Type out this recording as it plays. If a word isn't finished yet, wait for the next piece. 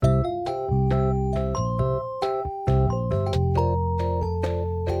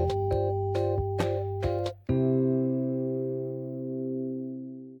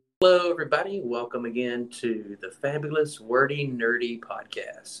Hello, everybody. Welcome again to the Fabulous Wordy Nerdy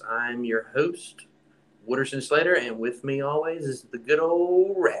Podcast. I'm your host, Wooderson Slater, and with me always is the good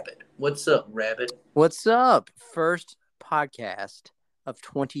old Rabbit. What's up, Rabbit? What's up? First podcast of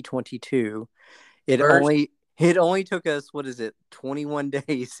 2022. It First, only it only took us, what is it, 21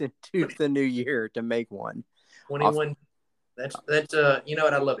 days into the new year to make one. Off 21. That's you know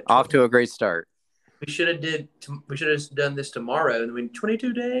what? I love it. off to a great start. We should have done this tomorrow. I mean,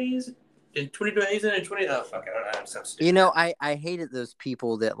 22 days. In 22 days in and 20. Oh fuck! I don't know. That sounds You stupid. know, I hated those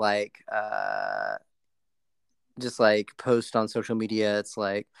people that just like post on social media. It's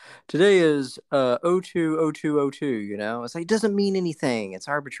like today is 020202, you know? It's like it doesn't mean anything. It's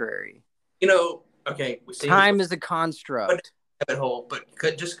arbitrary. Okay. We see. Time is a construct. Rabbit hole, but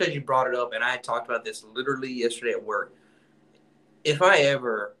just because you brought it up, and I talked about this literally yesterday at work. If I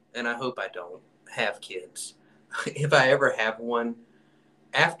ever, and I hope I don't have kids, if I ever have one,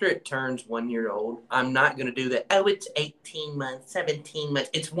 after it turns 1 year old, I'm not going to do that. Oh, it's 18 months, 17 months.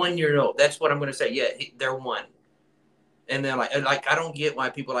 It's 1 year old. That's what I'm going to say. Yeah, they're one. And then like I don't get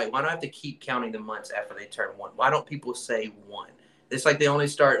why people are like, why do I have to keep counting the months after they turn one? Why don't people say one? It's like they only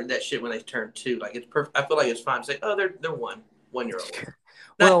start that shit when they turn two. Like it's perfect. I feel like it's fine. Say, oh, they're 1 year old.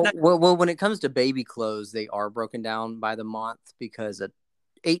 Well, when it comes to baby clothes, they are broken down by the month because a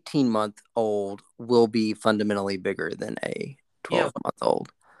 18-month-old will be fundamentally bigger than a Yeah, 12-month-old.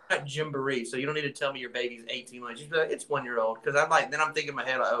 not Gymboree, so you don't need to tell me your baby's 18 months. You be like, it's 1 year old, because I'm like, then I'm thinking in my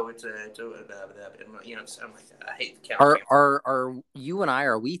head like, oh, you know, I'm like, I hate counting. Are you and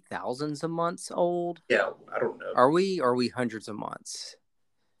are we thousands of months old? Yeah, I don't know. Are we hundreds of months?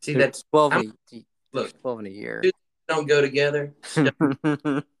 See, There's that's 12 I'm in a, look, there's 12 in a year. dudes don't go together. So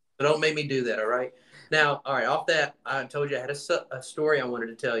don't make me do that. All right. Now, all right. Off that, I told you I had a story I wanted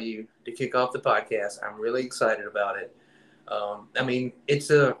to tell you to kick off the podcast. I'm really excited about it. I mean,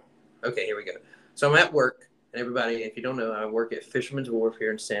 okay. Here we go. So I'm at work, and everybody, if you don't know, I work at Fisherman's Wharf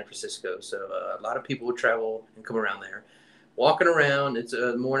here in San Francisco. So a lot of people would travel and come around there. Walking around, it's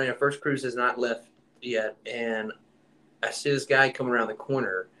a morning. Our first cruise has not left yet, and I see this guy come around the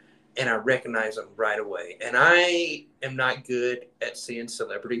corner, and I recognize him right away. And I am not good at seeing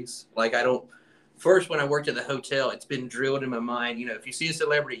celebrities. Like I don't. First, when I worked at the hotel, it's been drilled in my mind. You know, if you see a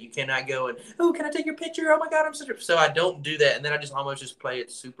celebrity, you cannot go and, oh, can I take your picture? Oh my God, I'm such a. So I don't do that, and then I just almost just play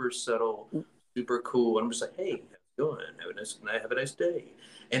it super subtle, super cool. And I'm just like, hey, how's it going? Have a nice day.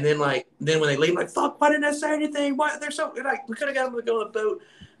 And then when they leave, I'm like, fuck, why didn't I say anything? Why they're so like we could have got them to go on a boat.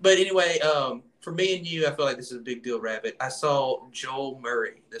 But anyway, for me and you, I feel like this is a big deal, Rabbit. I saw Joel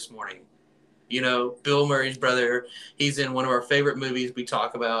Murray this morning. You know, Bill Murray's brother. He's in one of our favorite movies we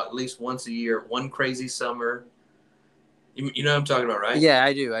talk about at least once a year, One Crazy Summer. You know what I'm talking about, right? Yeah,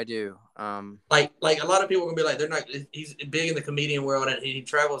 I do. Like a lot of people are gonna be like, they're not. He's big in the comedian world, and he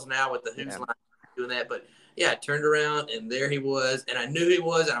travels now with the Who's Yeah. Line doing that. But yeah, I turned around and there he was, and I knew he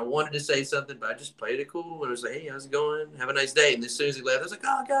was, and I wanted to say something, but I just played it cool and I was like, hey, how's it going? Have a nice day. And as soon as he left, I was like,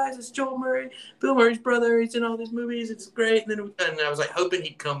 oh guys, it's Joel Murray, Bill Murray's brother. He's in all these movies. It's great. And I was like hoping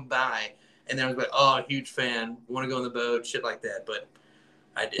he'd come by, and then I was like, oh, huge fan. Want to go on the boat, shit like that. But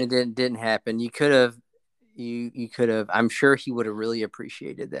I It didn't. didn't happen. You could have. I'm sure he would have really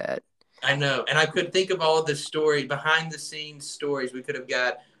appreciated that. I know, and I could think of all the story behind the scenes stories we could have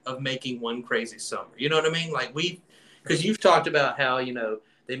got of making One Crazy Summer. You know what I mean? Because you've talked about how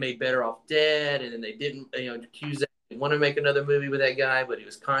they made Better Off Dead, and then they didn't accuse that they want to make another movie with that guy, but he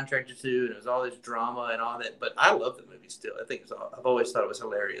was contracted to, and it was all this drama and all that. But I love the movie still. I've always thought it was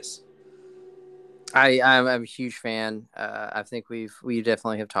hilarious. I'm a huge fan. I think we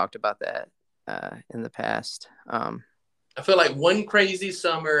definitely have talked about that in the past. I feel like One Crazy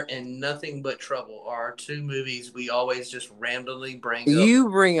Summer and Nothing But Trouble are two movies we always just randomly bring up. You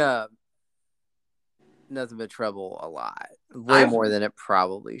bring up Nothing But Trouble a lot, way I've more than it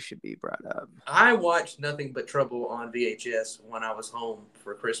probably should be brought up. I watched Nothing But Trouble on VHS when I was home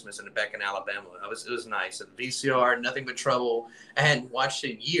for Christmas and back in Alabama. It was nice. And VCR, Nothing But Trouble. I hadn't watched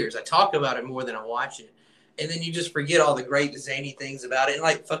it in years. I talk about it more than I watch it. And then you just forget all the great zany things about it. And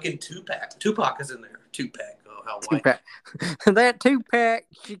like fucking Tupac. Tupac is in there. Tupac. Oh, how white. Two-pack. That two-pack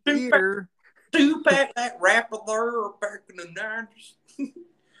Tupac. Tupac, that rapper there back in the 90s.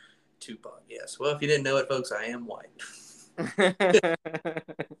 Tupac, yes. Well, if you didn't know it, folks, I am white. So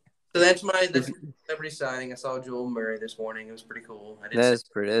that's my celebrity sighting. I saw Joel Murray this morning. It was pretty cool. That's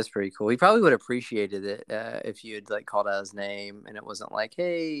pretty cool. He probably would have appreciated it if you had like called out his name and it wasn't like,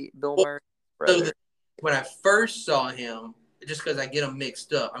 hey, Bill Murray, brother. So when I first saw him, just because I get them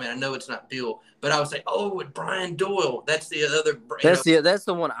mixed up. I mean, I know it's not Bill, but I was like, oh, with Brian Doyle. That's the other. That's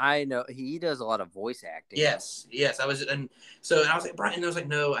the one I know. He does a lot of voice acting. Yes. I was, and I was like, Brian. And I was like,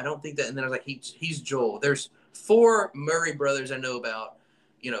 no, I don't think that. And then I was like, he's Joel. There's 4 Murray brothers I know about.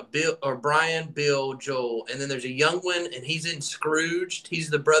 Bill or Brian, Bill, Joel, and then there's a young one, and he's in Scrooged. He's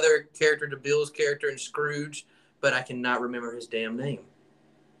the brother character to Bill's character in Scrooge, but I cannot remember his damn name.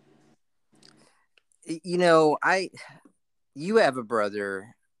 You have a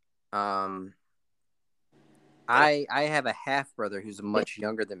brother. I have a half brother who's much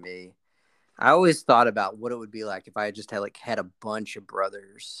younger than me. I always thought about what it would be like if I just had a bunch of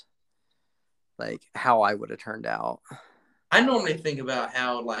brothers, like how I would have turned out. I normally think about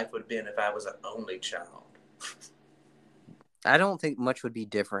how life would have been if I was an only child. I don't think much would be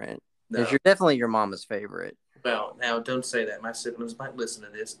different. No. You're definitely your mama's favorite. Well, now don't say that. My siblings might listen to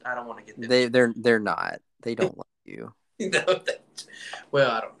this. I don't want to get them. They're not. They don't like you. No,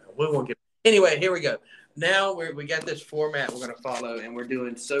 well, I don't know. We won't get. Anyway, here we go. Now we got this format we're going to follow, and we're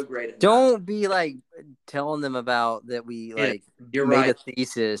doing so great. Don't be like telling them about that we you're made right. a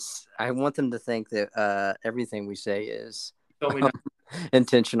thesis. I want them to think that everything we say is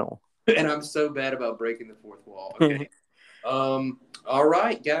intentional. And I'm so bad about breaking the fourth wall. Okay. All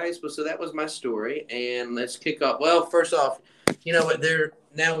right, guys. Well, so that was my story, and let's kick off. Well, first off, you know what?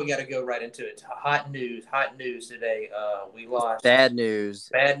 Now we got to go right into it. Hot news today. We lost. Bad news.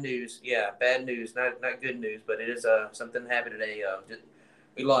 Yeah, bad news. Not good news, but it is something happened today.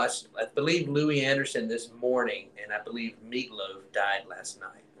 We lost, I believe, Louis Anderson this morning, and I believe Meatloaf died last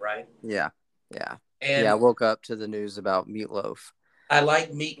night. Right? Yeah. And I woke up to the news about Meatloaf. I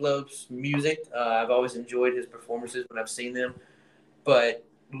like Meatloaf's music. I've always enjoyed his performances when I've seen them, but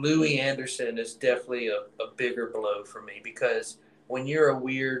Louis Anderson is definitely a bigger blow for me, because when you're a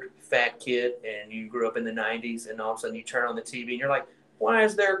weird fat kid and you grew up in the 90s and all of a sudden you turn on the TV and you're like, why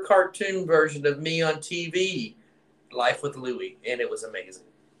is there a cartoon version of me on TV? Life with Louis, and it was amazing.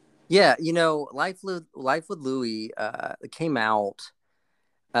 Yeah, Life with Louis came out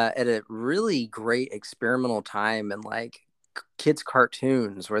at a really great experimental time in kids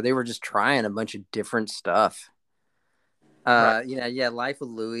cartoons where they were just trying a bunch of different stuff. Right. Life with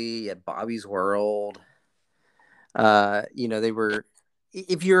Louis at Bobby's World. They were,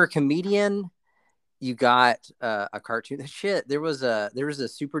 if you're a comedian, you got a cartoon. Shit, there was a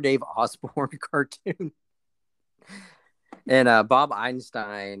Super Dave Osborne cartoon. And Bob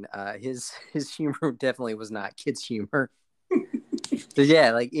Einstein, his humor definitely was not kids' humor. So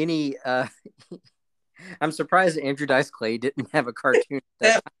yeah, I'm surprised Andrew Dice Clay didn't have a cartoon.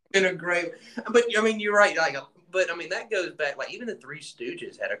 That's been a great, but I mean, you're right. But I mean, that goes back. Even the Three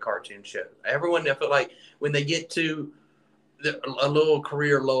Stooges had a cartoon show. Everyone, I feel like when they get to a little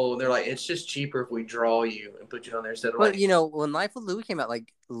career low, they're like, it's just cheaper if we draw you and put you on there instead of. But when Life with Louis came out,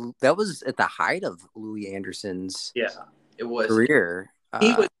 that was at the height of Louis Anderson's. Yeah, it was career.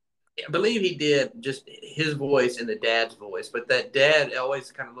 He was. I believe he did just his voice and the dad's voice, but that dad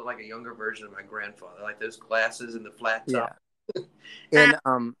always kind of looked like a younger version of my grandfather, like those glasses and the flat top. Yeah.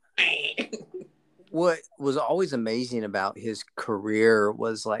 And what was always amazing about his career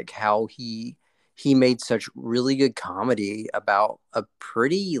was how he made such really good comedy about a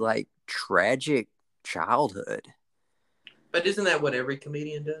pretty tragic childhood. But isn't that what every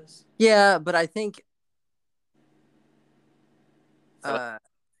comedian does? Yeah, but I think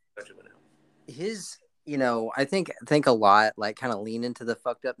his, I think a lot kind of lean into the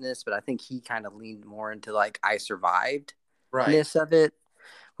fucked upness, but I think he kind of leaned more into I survived ness of it,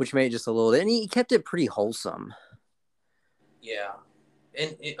 which made it just a little, and he kept it pretty wholesome. Yeah.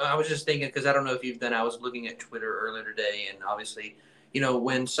 And I was just thinking, because I don't know if you've done, I was looking at Twitter earlier today, and obviously,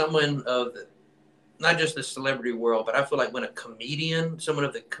 when someone of not just the celebrity world, but I feel like when a comedian, someone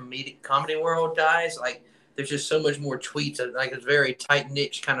of the comedy world dies, there's just so much more tweets. It's very tight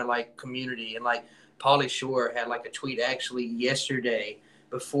niche kind of community. And Pauly Shore had a tweet actually yesterday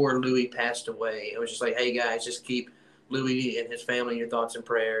before Louis passed away. It was just hey guys, just keep Louis and his family in your thoughts and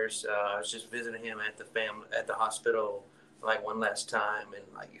prayers. I was just visiting him at the hospital one last time, and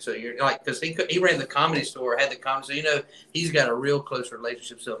so you're because he ran the Comedy Store, had the comedy, so he's got a real close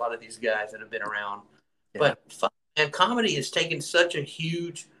relationship to a lot of these guys that have been around. Yeah. But comedy has taken such a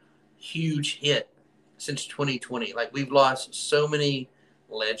huge hit since 2020. We've lost so many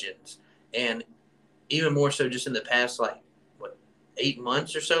legends, and even more so just in the past 8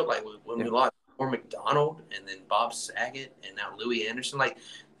 months or so. When we lost Norm Macdonald, and then Bob Saget, and now Louis Anderson.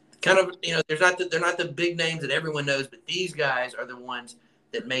 Kind of, they're not the big names that everyone knows, but these guys are the ones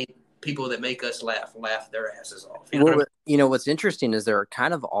that make people that make us laugh their asses off. What's interesting is they're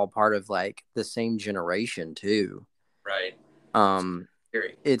kind of all part of the same generation too. Right. Um,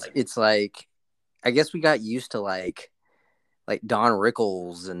 Scary. it's like I guess we got used to like Don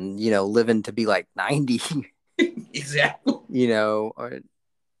Rickles and living to be like 90, Exactly. or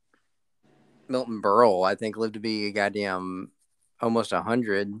Milton Berle, I think, lived to be a goddamn almost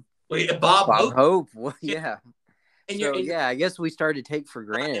 100. Well, Bob Bob Hope. Hope, well, yeah. And So yeah, I guess we started to take for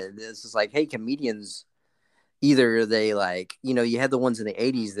granted. It's just like, hey, comedians, either they like, you had the ones in the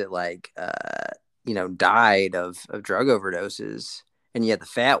 80s that like, died of drug overdoses, and you had the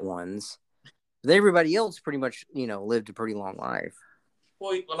fat ones. But everybody else pretty much, lived a pretty long life.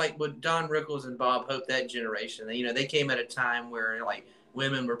 well, like with Don Rickles and Bob Hope, that generation, they came at a time where like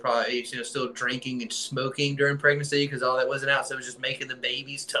women were probably still drinking and smoking during pregnancy because all that wasn't out, so it was just making the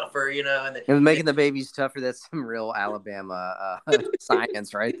babies tougher, and It was making the babies tougher. That's some real Alabama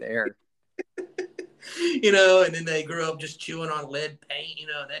science right there. And then they grew up just chewing on lead paint.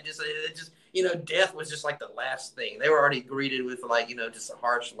 Death was just like the last thing. They were already greeted with like just a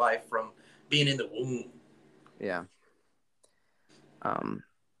harsh life from being in the womb. Yeah. I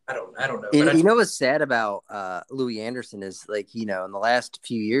don't know. You know what's sad about Louis Anderson is like, in the last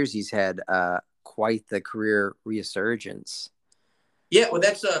few years he's had quite the career resurgence. Yeah, well,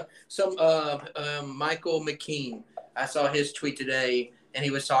 that's some Michael McKean. I saw his tweet today, and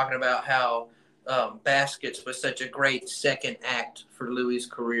he was talking about how Baskets was such a great second act for Louis'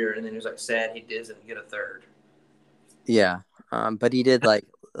 career, and then he was like sad he doesn't get a third. Yeah, but he did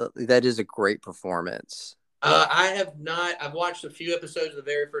that is a great performance. I have not. I've watched a few episodes of the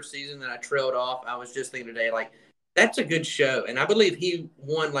very first season, that I trailed off. I was just thinking today, like, that's a good show, and I believe he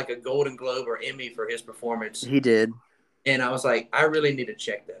won like a Golden Globe or Emmy for his performance. He did, and I was like, I really need to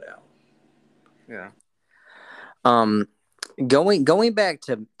check that out. Yeah. Going back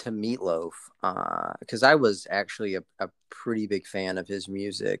to Meatloaf, because I was actually a pretty big fan of his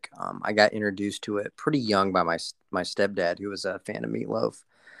music. I got introduced to it pretty young by my stepdad, who was a fan of Meatloaf.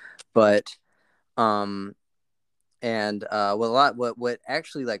 But what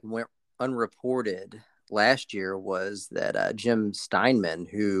actually like went unreported last year was that Jim Steinman,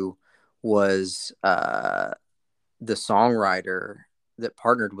 who was the songwriter that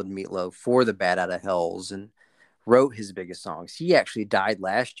partnered with Meatloaf for the Bat Out of Hells and wrote his biggest songs, he actually died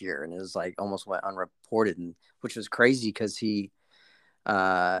last year, and it was like almost went unreported, which was crazy because he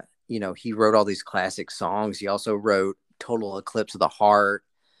wrote all these classic songs. He also wrote Total Eclipse of the Heart.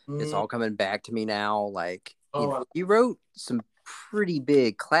 It's All Coming Back to Me Now. Like, he wrote some pretty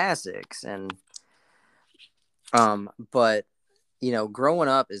big classics, and but growing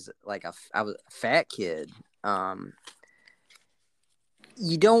up as like I was a fat kid,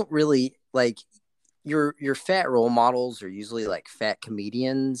 you don't really like your fat role models are usually like fat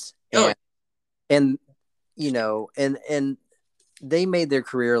comedians, and they made their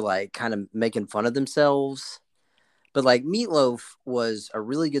career like kind of making fun of themselves. But like Meatloaf was a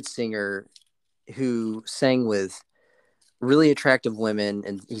really good singer who sang with really attractive women,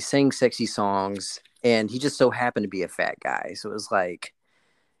 and he sang sexy songs, and he just so happened to be a fat guy. So it was like,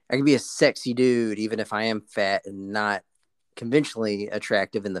 I could be a sexy dude even if I am fat and not conventionally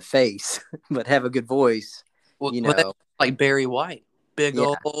attractive in the face, but have a good voice. Well, like Barry White, big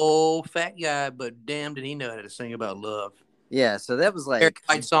old fat guy, but damn, did he know how to sing about love. Yeah, so that was like Barry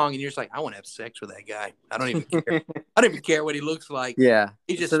White song, and you're just like, I want to have sex with that guy. I don't even care. I don't even care what he looks like. Yeah,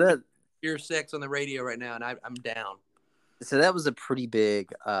 he just pure sex on the radio right now, and I'm down. So that was a pretty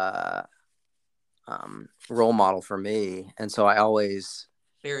big role model for me, and so I always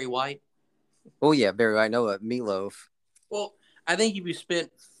Barry White. Oh yeah, Barry White. I know Meatloaf. Well, I think if you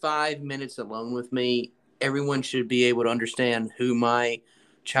spent 5 minutes alone with me, everyone should be able to understand who my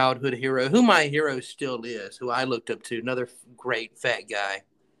childhood hero, who my hero still is, who I looked up to. Another great fat guy,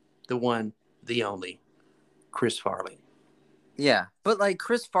 the one, the only, Chris Farley. Yeah, but like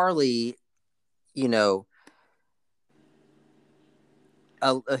Chris Farley, his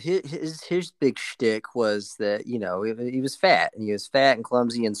big shtick was that he was fat, and he was fat and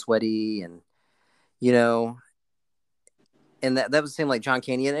clumsy and sweaty, and and that was the same like John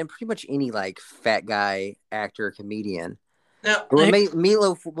Candy and pretty much any like fat guy actor comedian. Now, what made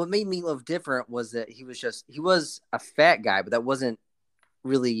Meatloaf different was that he was a fat guy, but that wasn't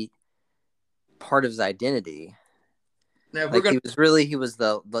really part of his identity. Now, he was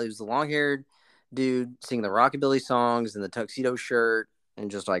the long haired dude singing the rockabilly songs and the tuxedo shirt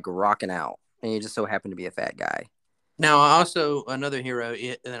and just like rocking out, and he just so happened to be a fat guy. Now, also another hero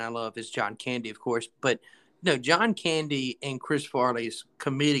that I love is John Candy, of course, but no, John Candy and Chris Farley's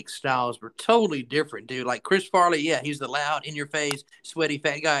comedic styles were totally different, dude. Like Chris Farley, yeah, he's the loud, in your face, sweaty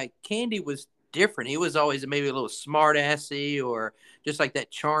fat guy. Candy was different. He was always maybe a little smart assy or just like that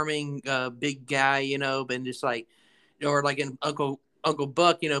charming big guy, but just like or like in Uncle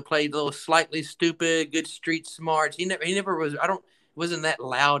Buck, played a little slightly stupid, good street smarts. He never was. Wasn't that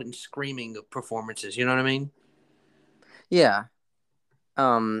loud and screaming of performances. You know what I mean? Yeah.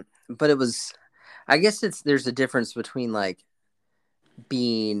 But it was, I guess there's a difference between like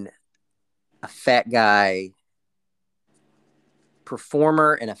being a fat guy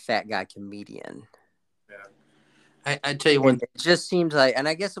performer and a fat guy comedian. Yeah. I tell you And one. it just seemed like, and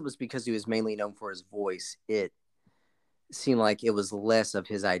I guess it was because he was mainly known for his voice. It seemed like it was less of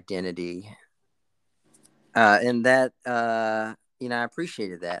his identity. And that, I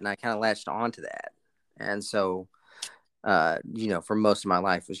appreciated that. And I kind of latched onto that. And so, for most of my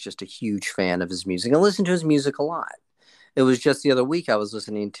life was just a huge fan of his music and listened to his music a lot. It was just the other week I was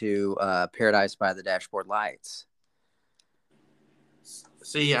listening to Paradise by the Dashboard Lights.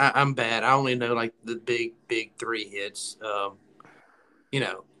 See, I'm bad. I only know like the big three hits. I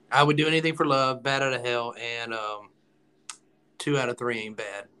would do anything for love, bad out of hell, and 2 out of 3 ain't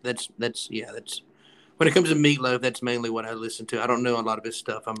bad. That's when it comes to Meatloaf. That's mainly what I listen to. I don't know a lot of his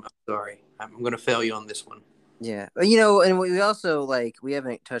stuff. I'm sorry. I'm going to fail you on this one. Yeah, and we also we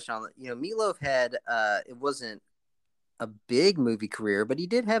haven't touched on. Meatloaf had it wasn't a big movie career, but he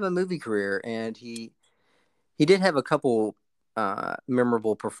did have a movie career, and he did have a couple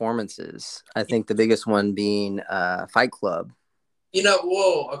memorable performances. I think the biggest one being Fight Club.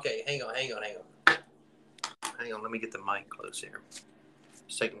 Whoa, okay, hang on. Let me get the mic close here.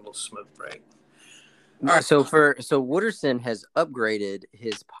 Just taking a little smoke break. All right. So Wooderson has upgraded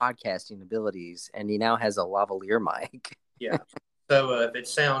his podcasting abilities, and he now has a lavalier mic. Yeah. So if it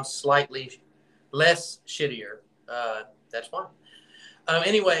sounds slightly less shittier, that's fine.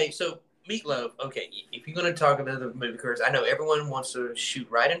 Anyway, so Meatloaf. Okay, if you're going to talk about the movie careers, I know everyone wants to shoot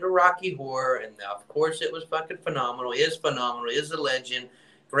right into Rocky Horror, and of course it was fucking phenomenal. Is phenomenal. Is a legend.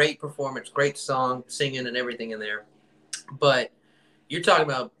 Great performance, great song, singing, and everything in there. But you're talking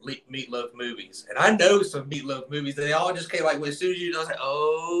about Meatloaf movies, and I know some Meatloaf movies. They all just came like as soon as I was like,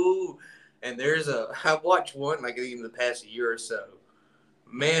 oh. And I've watched one like even the past year or so.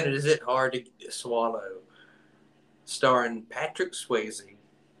 Man, is it hard to swallow. Starring Patrick Swayze,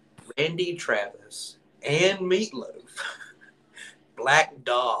 Randy Travis, and Meatloaf. Black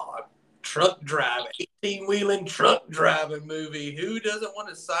Dog, truck driving, 18-wheeling truck driving movie. Who doesn't want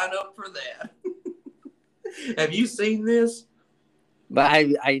to sign up for that? Have you seen this? But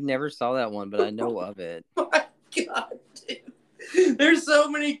I never saw that one, but I know of it. My God, dude. There's so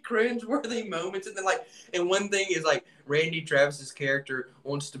many cringe-worthy moments, and one thing is like Randy Travis's character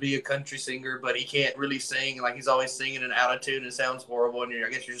wants to be a country singer, but he can't really sing. Like he's always singing in out of tune, and it sounds horrible. And I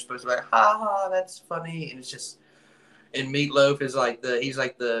guess you're just supposed to be like, ha ha, that's funny. And it's just, and Meatloaf is he's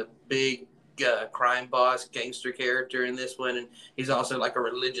like the big crime boss gangster character in this one, and he's also like a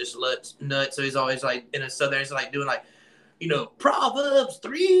religious nut. So he's always like in a southern, he's like doing like, Proverbs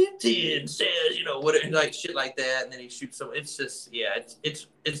 3:10 says, what, like shit like that, and then he shoots someone. It's just, yeah, it's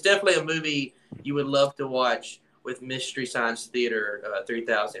definitely a movie you would love to watch with Mystery Science Theater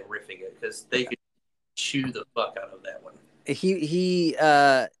 3000 riffing it, because they could chew the fuck out of that one. He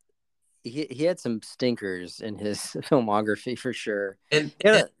had some stinkers in his filmography for sure, and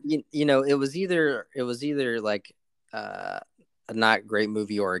it was either like a not great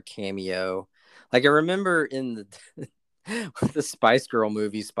movie or a cameo. Like I remember in the Spice Girl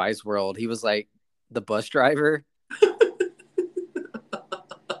movie, Spice World, he was like the bus driver.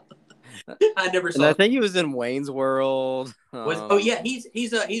 I never saw. And I think he was in Wayne's World. He's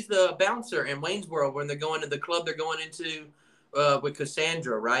the bouncer in Wayne's World when they're going to the club they're going into with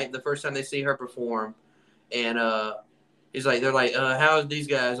Cassandra, right? The first time they see her perform, and they're like, how's these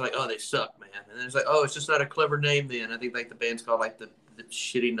guys? Like, oh, they suck, man. And then it's like, oh, it's just not a clever name. Then I think like the band's called like the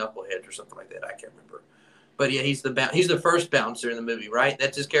Shitty Knuckleheads or something like that. I can't remember. But yeah, he's the first bouncer in the movie, right?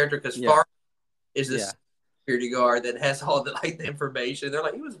 That's his character, because Fargo is the security guard that has all the the information. They're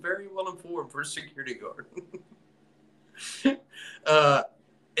like, he was very well informed for a security guard.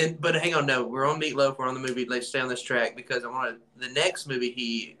 But hang on, no, we're on Meatloaf. We're on the movie. Let's stay on this track because the next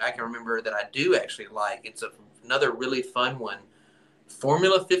movie I can remember that I do actually like. It's another really fun one,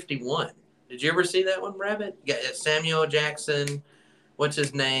 Formula 51. Did you ever see that one, Rabbit? Yeah, Samuel Jackson. What's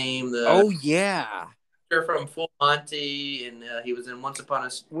his name? From Full Monty, and he was in Once Upon a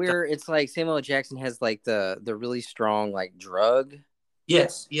where it's like Samuel Jackson has like the really strong like drug.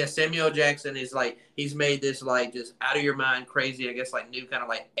 Yes. Samuel Jackson is like, he's made this like just out of your mind crazy, I guess, like new kind of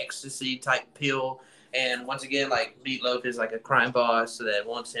like ecstasy type pill. And once again, like Meatloaf is like a crime boss that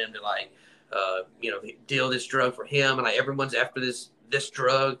wants him to like deal this drug for him, and like everyone's after this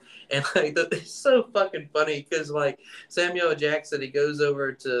drug, and like it's so fucking funny because like Samuel Jackson, he goes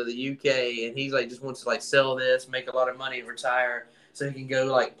over to the UK and he's like just wants to like sell this, make a lot of money, and retire so he can go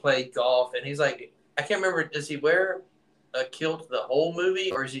like play golf, and he's like, I can't remember, does he wear a kilt the whole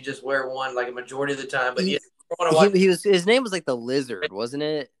movie or does he just wear one like a majority of the time? But yeah, he was, his name was like the Lizard, wasn't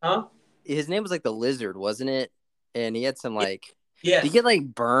it? Huh? His name was like the Lizard, wasn't it? And he had some like, yes. Did he get like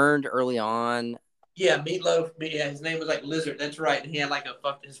burned early on? Yeah, Meatloaf. Yeah, his name was like Lizard. That's right. And he had like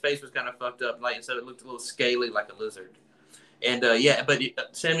his face was kind of fucked up, like, so it looked a little scaly like a lizard. And yeah, but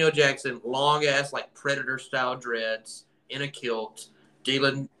Samuel Jackson, long ass like Predator style dreads in a kilt,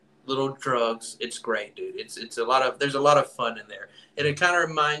 dealing little drugs. It's great, dude. It's there's a lot of fun in there, and it kind of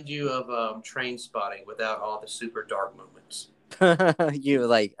reminds you of Train Spotting without all the super dark moments. You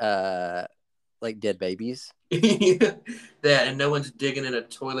like dead babies. That, and no one's digging in a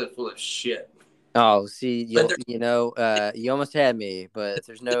toilet full of shit. Oh, see, you almost had me, but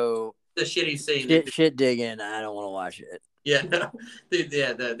there's no the shitty scene. Shit digging. I don't want to watch it. Yeah, no, they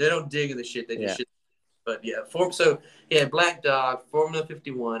don't dig in the shit. They just shit. But yeah, Black Dog, Formula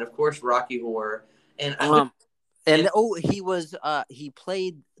 51, of course, Rocky Horror, and he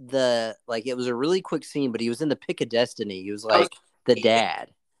played it was a really quick scene, but he was in the Pick of Destiny. He was the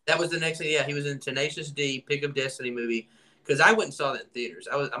dad. That was the next thing. Yeah, he was in Tenacious D, Pick of Destiny movie. Because I went and saw that in theaters.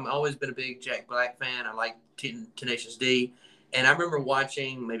 I'm always been a big Jack Black fan. I like Tenacious D, and I remember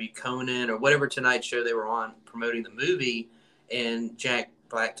watching maybe Conan or whatever Tonight Show they were on promoting the movie, and Jack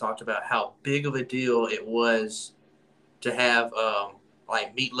Black talked about how big of a deal it was to have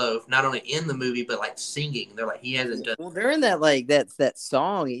like Meatloaf not only in the movie but like singing. They're like, he hasn't done. Well, they're in that that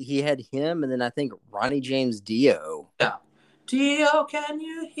song. He had him, and then I think Ronnie James Dio. Yeah. Dio, can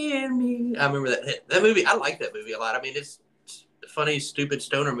you hear me? I remember that movie. I like that movie a lot. I mean, it's a funny, stupid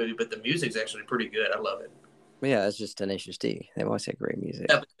stoner movie, but the music's actually pretty good. I love it. Yeah, it's just Tenacious D. They always had great music.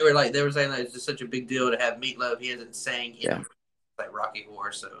 Yeah, but they were saying that it's just such a big deal to have Meatloaf. He hasn't sang like Rocky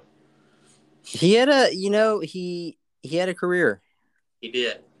Horror, so he had he had a career. He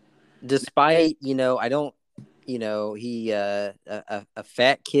did, despite I don't he a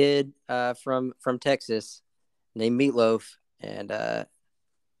fat kid from Texas named Meatloaf. And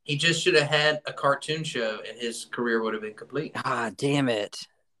he just should have had a cartoon show, and his career would have been complete. Ah, damn it!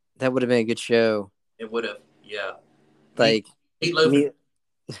 That would have been a good show. It would have, yeah. Like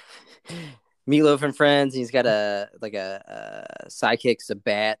Meatloaf and Friends. He's got a sidekick's a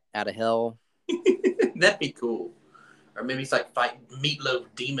bat out of hell. That'd be cool. Or maybe he's like fighting Meatloaf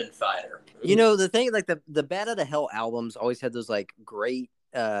Demon Fighter. The thing, like the Bat Out of Hell albums always had those like great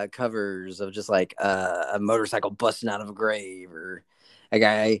covers of just like a motorcycle busting out of a grave, or a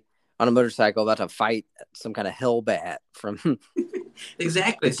guy on a motorcycle about to fight some kind of hell bat from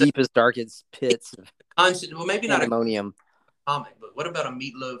exactly the deepest, darkest pits of well, maybe not ammonium comic, but what about a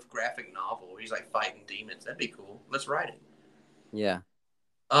Meatloaf graphic novel where he's like fighting demons? That'd be cool. Let's write it. Yeah.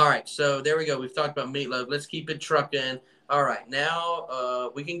 All right, so there we go. We've talked about Meatloaf. Let's keep it trucking. All right, now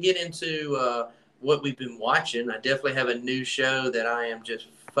we can get into what we've been watching. I definitely have a new show that I am just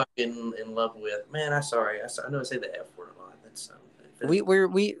fucking in love with. Man, I know I say the F word a lot. That's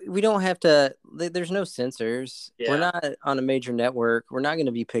we don't have to. There's no censors. Yeah. We're not on a major network. We're not going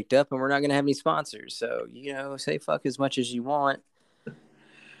to be picked up, and we're not going to have any sponsors. So say fuck as much as you want.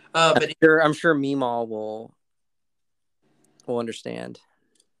 But I'm sure Meemaw will understand.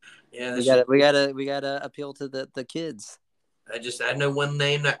 Yeah, we gotta appeal to the kids. I know one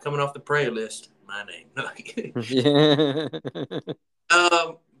name not coming off the prayer list. My name. Yeah.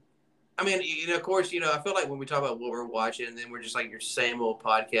 I mean, of course, I feel like when we talk about what we're watching, and then we're just like your same old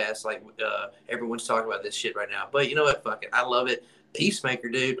podcast, like everyone's talking about this shit right now. But you know what? Fuck it. I love it. Peacemaker,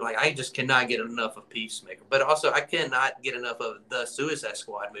 dude. Like, I just cannot get enough of Peacemaker. But also, I cannot get enough of the Suicide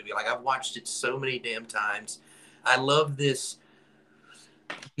Squad movie. Like, I've watched it so many damn times. I love this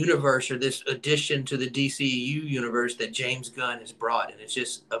universe, or this addition to the DCU universe that James Gunn has brought, and it's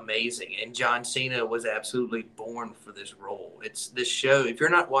just amazing. And John Cena was absolutely born for this role. It's this show. If you're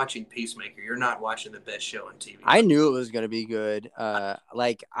not watching Peacemaker, you're not watching the best show on TV. I knew it was going to be good.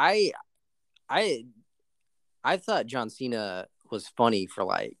 Like I thought John Cena was funny for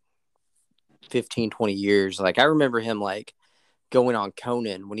like 15, 20 years. Like, I remember him like going on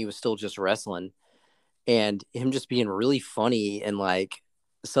Conan when he was still just wrestling, and him just being really funny and like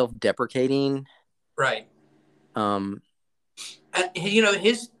self-deprecating. Right.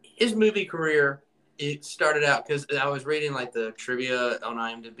 His movie career, it started out because I was reading like the trivia on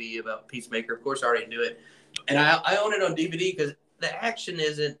IMDb about Peacemaker. Of course, I already knew it, and I own it on DVD because the action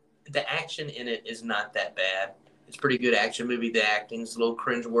in it is not that bad. It's a pretty good action movie. The acting's a little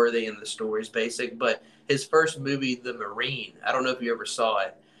cringeworthy and the story's basic. But his first movie, The Marine, I don't know if you ever saw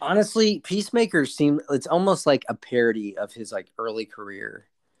it. Honestly, Peacemaker it's almost like a parody of his like early career.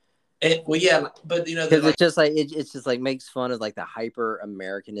 Well, yeah, but you know, Because it's just like it's just like makes fun of like the hyper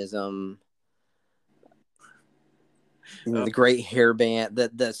Americanism, the great hair band, the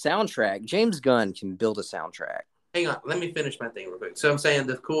soundtrack. James Gunn can build a soundtrack. Hang on, let me finish my thing real quick. So I'm saying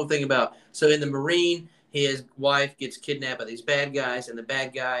the cool thing about in the Marine, his wife gets kidnapped by these bad guys, and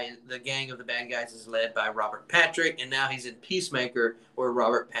the gang of the bad guys is led by Robert Patrick, and now he's in Peacemaker, where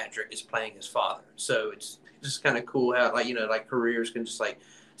Robert Patrick is playing his father. So it's just kind of cool how like careers can just like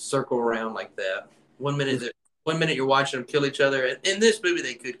circle around like that. One minute you're watching them kill each other. In this movie,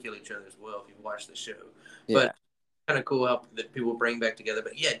 they could kill each other as well if you watch the show. Yeah. But kind of cool how that people bring back together.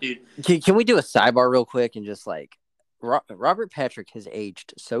 But yeah, dude. Can we do a sidebar real quick and just like Robert Patrick has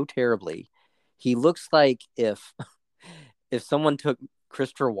aged so terribly. He looks like if someone took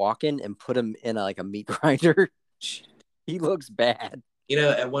Christopher Walken and put him in a meat grinder. He looks bad.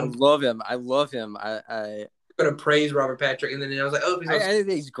 At one, I love him. I going to praise Robert Patrick, and then I was like, I think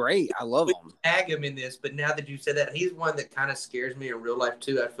he's great. I love him. Tag him in this, but now that you said that, he's one that kind of scares me in real life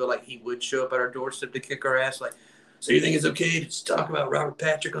too. I feel like he would show up at our doorstep to kick our ass. Like, so you think it's okay to talk about Robert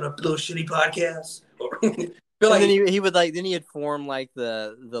Patrick on a little shitty podcast? Then he'd form like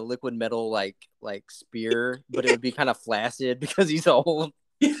the liquid metal like spear, but it would be kind of flaccid because he's old.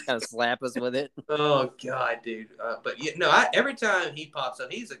 Kind of slap us with it. Oh God, dude! But every time he pops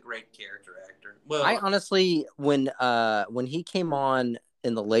up, he's a great character actor. Well, I honestly, when he came on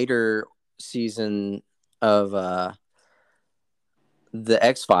in the later season of the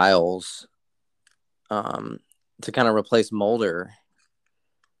X-Files, to kind of replace Mulder,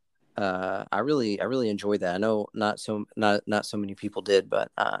 I really enjoyed that. I know not so many people did,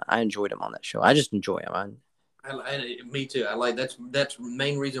 but I enjoyed him on that show. I just enjoy him. Me too. That's the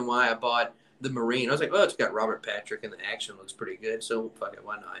main reason why I bought The Marine. I was like, it's got Robert Patrick and the action looks pretty good, so fuck it,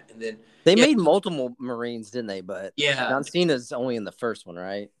 why not? And then they made multiple Marines, didn't they? But yeah, John Cena's only in the first one,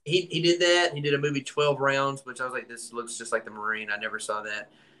 right? He did that. He did a movie 12 Rounds, which I was like, this looks just like The Marine. I never saw that.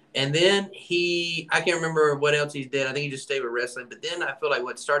 And then I can't remember what else he did. I think he just stayed with wrestling. But then I feel like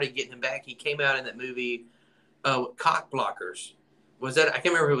what started getting him back, he came out in that movie, Cock Blockers. Was that? I can't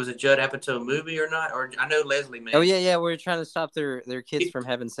remember if it was a Judd Apatow movie or not. Or I know Leslie made. Oh yeah. We're trying to stop their kids from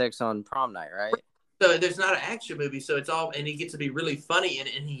having sex on prom night, right? So there's not an action movie, so it's all, and he gets to be really funny in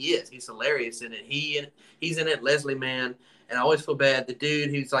it, and he's hilarious in it. He's in it, Leslie Mann, and I always feel bad. The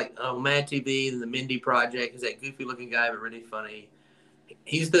dude who's like Mad TV and the Mindy Project is that goofy looking guy, but really funny.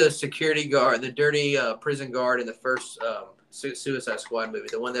 He's the security guard, the dirty prison guard in the first Suicide Squad movie,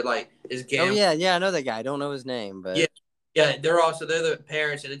 the one that like is gambling. Oh yeah, I know that guy. I don't know his name, but yeah, they're the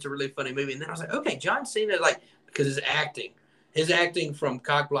parents, and it's a really funny movie. And then I was like, okay, John Cena, like, because his acting from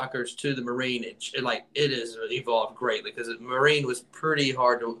Cock Blockers to the Marine, it has evolved greatly because the Marine was pretty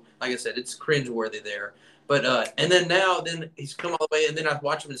hard to, like I said, it's cringeworthy there. But and then he's come all the way, and then I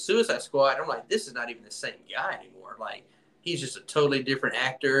watch him in Suicide Squad. And I'm like, this is not even the same guy anymore. Like, he's just a totally different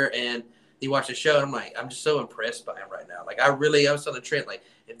actor. And you watch the show, and I'm like, I'm just so impressed by him right now. Like, I was on the trend, like,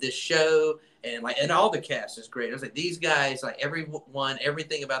 if this show and all the cast is great. I was like, these guys, like,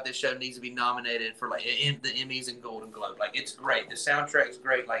 everything about this show needs to be nominated for like the Emmys and Golden Globe. Like, it's great. The soundtrack is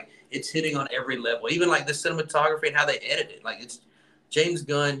great. Like, it's hitting on every level. Even like the cinematography and how they edit it. Like, it's James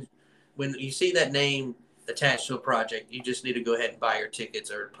Gunn. When you see that name attached to a project, you just need to go ahead and buy your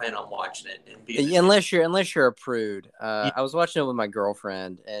tickets or plan on watching it and be unless you're a prude. I was watching it with my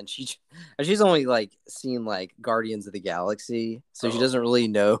girlfriend, and she's only like seen like Guardians of the Galaxy, so she doesn't really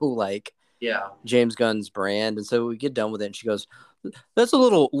know like James Gunn's brand. And so we get done with it, and she goes, "That's a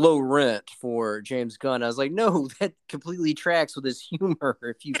little low rent for James Gunn." I was like, "No, that completely tracks with his humor.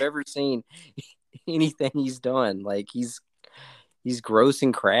 If you've ever seen anything he's done, like he's gross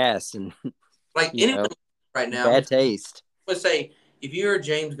and crass and like anyone right now, bad taste." Let's say if you're a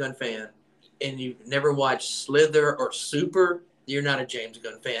James Gunn fan and you've never watched Slither or Super, you're not a James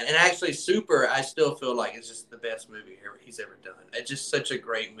Gunn fan. And actually, Super, I still feel like it's just the best movie he's ever done. It's just such a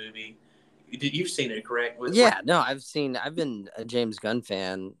great movie. You've seen it, correct? I've been a James Gunn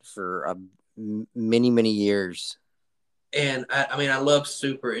fan for many years. And I love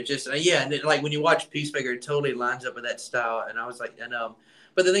Super. It just, and like when you watch Peacemaker, it totally lines up with that style. And I was like,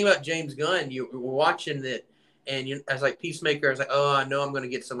 but the thing about James Gunn, you were watching that, and I was like, Peacemaker, I was like, oh, I know I'm going to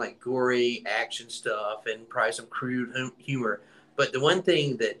get some like gory action stuff and probably some crude humor. But the one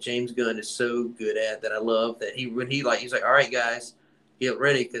thing that James Gunn is so good at that I love that he's like, all right, guys, get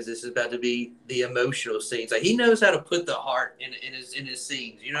ready because this is about to be the emotional scenes. Like, he knows how to put the heart in his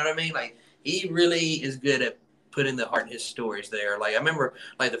scenes. You know what I mean? Like, he really is good at put in the heart in his stories there. Like I remember,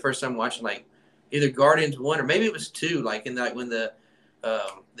 like the first time watching like either Guardians 1 or maybe it was 2, like in like when the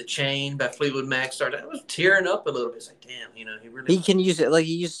Chain by Fleetwood Mac started. I was tearing up a little bit. It's like, damn, he really. He can use it. Like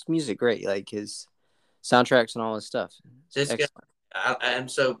he uses music great. Like his soundtracks and all his stuff. This guy, and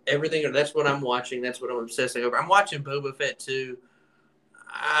so everything. That's what I'm watching. That's what I'm obsessing over. I'm watching Boba Fett too.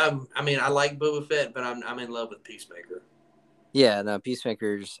 I mean, I like Boba Fett, but I'm in love with Peacemaker. Yeah, no,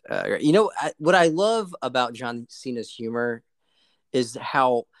 Peacemaker's. What I love about John Cena's humor is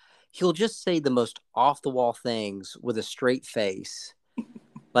how he'll just say the most off the wall things with a straight face.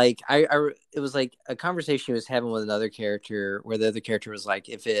 Like it was like a conversation he was having with another character where the other character was like,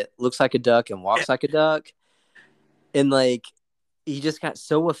 if it looks like a duck and walks like a duck, and like he just got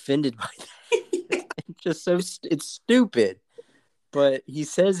so offended by that. Just so it's stupid, but he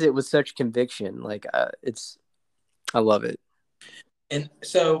says it with such conviction. Like I love it. And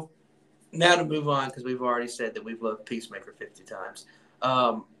so now to move on, because we've already said that we've loved Peacemaker 50 times.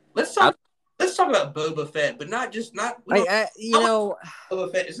 Let's talk about Boba Fett, but not Boba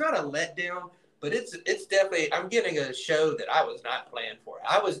Fett. It's not a letdown, but it's definitely. I'm getting a show that I was not planned for.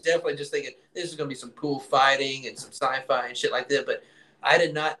 I was definitely just thinking this is going to be some cool fighting and some sci-fi and shit like that, but I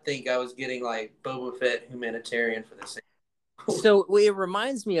did not think I was getting like Boba Fett humanitarian for this. So it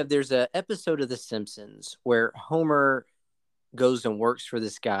reminds me of there's an episode of The Simpsons where Homer goes and works for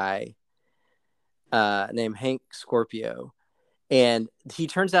this guy named Hank Scorpio, and he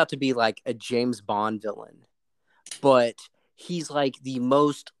turns out to be like a James Bond villain, but he's like the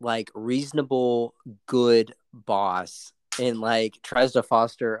most like reasonable, good boss, and like tries to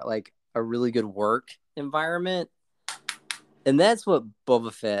foster like a really good work environment. And that's what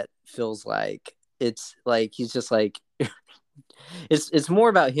Boba Fett feels like. It's like he's just like it's more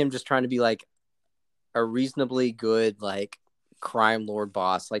about him just trying to be like a reasonably good like crime lord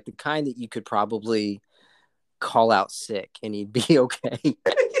boss, like the kind that you could probably call out sick and he'd be okay.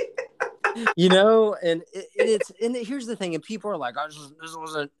 And here's the thing, and people are like,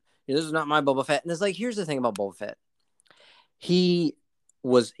 this is not my Boba Fett. And it's like, here's the thing about Boba Fett. He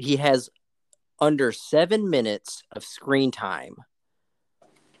has under 7 minutes of screen time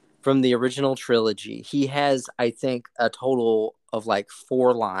from the original trilogy. He has, I think, a total of like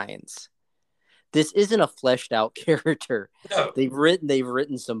 4 lines. This isn't a fleshed out character. No. They've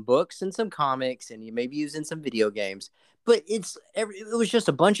written some books and some comics, and you maybe using some video games, but it was just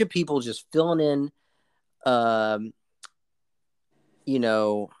a bunch of people just filling in,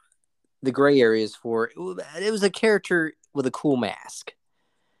 the gray areas for it. It was a character with a cool mask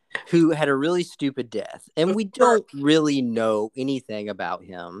who had a really stupid death, and we don't really know anything about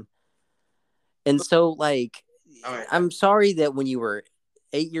him. And so, like, right. I'm sorry that when you were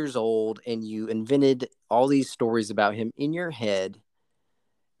 8 years old and you invented all these stories about him in your head,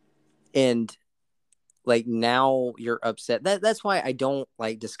 and like now you're upset. That's why I don't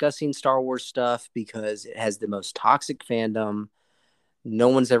like discussing Star Wars stuff, because it has the most toxic fandom. No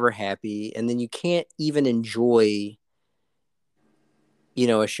one's ever happy, and then you can't even enjoy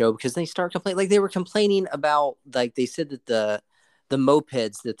a show because they start complaining. Like they were complaining about, like they said that the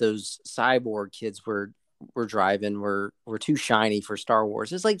mopeds that those cyborg kids were driving were too shiny for Star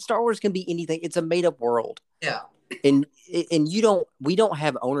Wars. It's like Star Wars can be anything. It's a made up world. Yeah. And we don't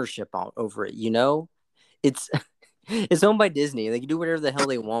have ownership over it. It's it's owned by Disney. They can do whatever the hell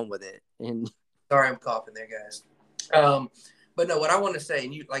they want with it. And sorry, I'm coughing there, guys. But no, what I want to say,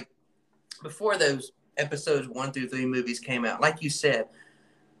 and you like before those episodes 1 through 3 movies came out, like you said,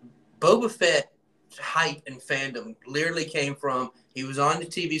 Boba Fett hype and fandom literally came from he was on the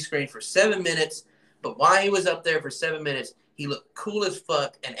TV screen for 7 minutes, but while he was up there for 7 minutes, he looked cool as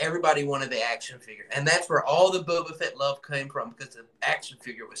fuck, and everybody wanted the action figure. And that's where all the Boba Fett love came from, because the action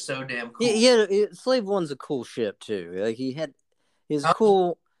figure was so damn cool. Yeah, Slave One's a cool ship too. Like he's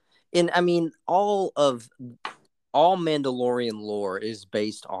cool. And I mean, all Mandalorian lore is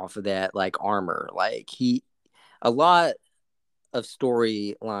based off of that, like armor. Like a lot of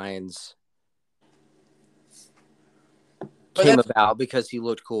storylines came about because he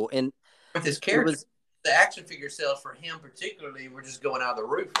looked cool. And with his character, the action figure sales for him particularly were just going out of the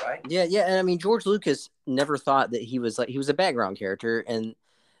roof, right? Yeah. And I mean, George Lucas never thought that he was a background character. And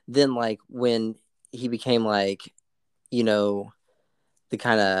then like when he became like, the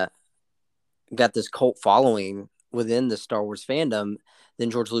kind of got this cult following within the Star Wars fandom,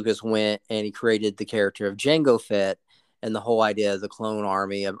 then George Lucas went and he created the character of Jango Fett and the whole idea of the clone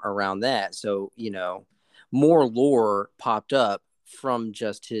army around that. So, more lore popped up from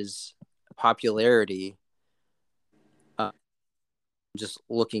just his popularity, just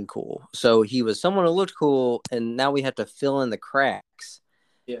looking cool. So he was someone who looked cool, and now we have to fill in the cracks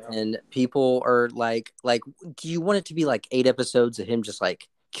Yeah. And people are like, do you want it to be like 8 episodes of him just like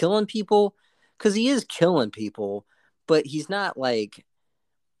killing people? Because he is killing people, but he's not like.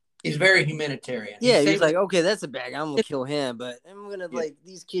 He's very humanitarian. Yeah, He's he was saving. like, okay, that's a bag. I'm gonna kill him, but I'm gonna Yeah. like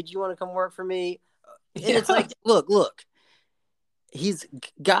these kids. You want to come work for me? And Yeah. it's like, look, he's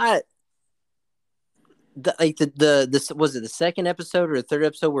got this was it the second episode or the third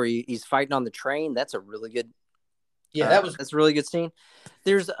episode where he's fighting on the train. That's a really good. Yeah, that's a really good scene.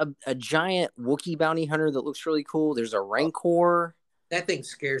 There's a giant Wookiee bounty hunter that looks really cool. There's a Rancor. that thing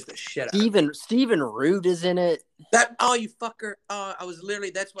scares the shit out of me. Stephen Root is in it. You fucker. I was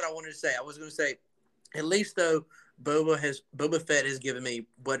literally, that's what I wanted to say. I was going to say, at least though, Boba Fett has given me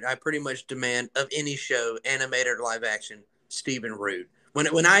what I pretty much demand of any show, animated or live action, Stephen Root.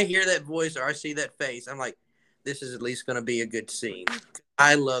 When I hear that voice or I see that face, I'm like, this is at least going to be a good scene.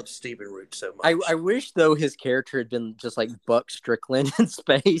 I love Stephen Root so much. I wish though his character had been just like Buck Strickland in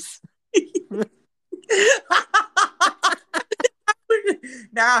space.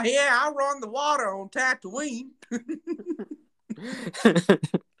 Now, yeah, I run the water on Tatooine.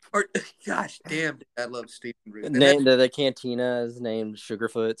 Or, gosh damn, I love Stephen Root. The cantina is named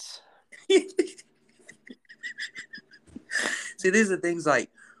Sugarfoots. See, these are things like,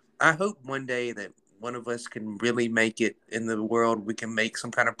 I hope one day that one of us can really make it in the world. We can make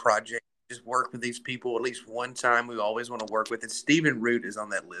some kind of project, just work with these people at least one time. We always want to work with it. Stephen Root is on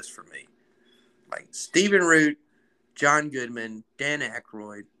that list for me. Like Stephen Root, John Goodman, Dan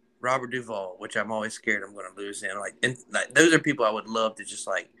Aykroyd, Robert Duvall, which I'm always scared I'm going to lose in. Like those are people I would love to just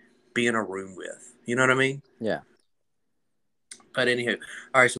like be in a room with. You know what I mean? Yeah. But anywho, all right. So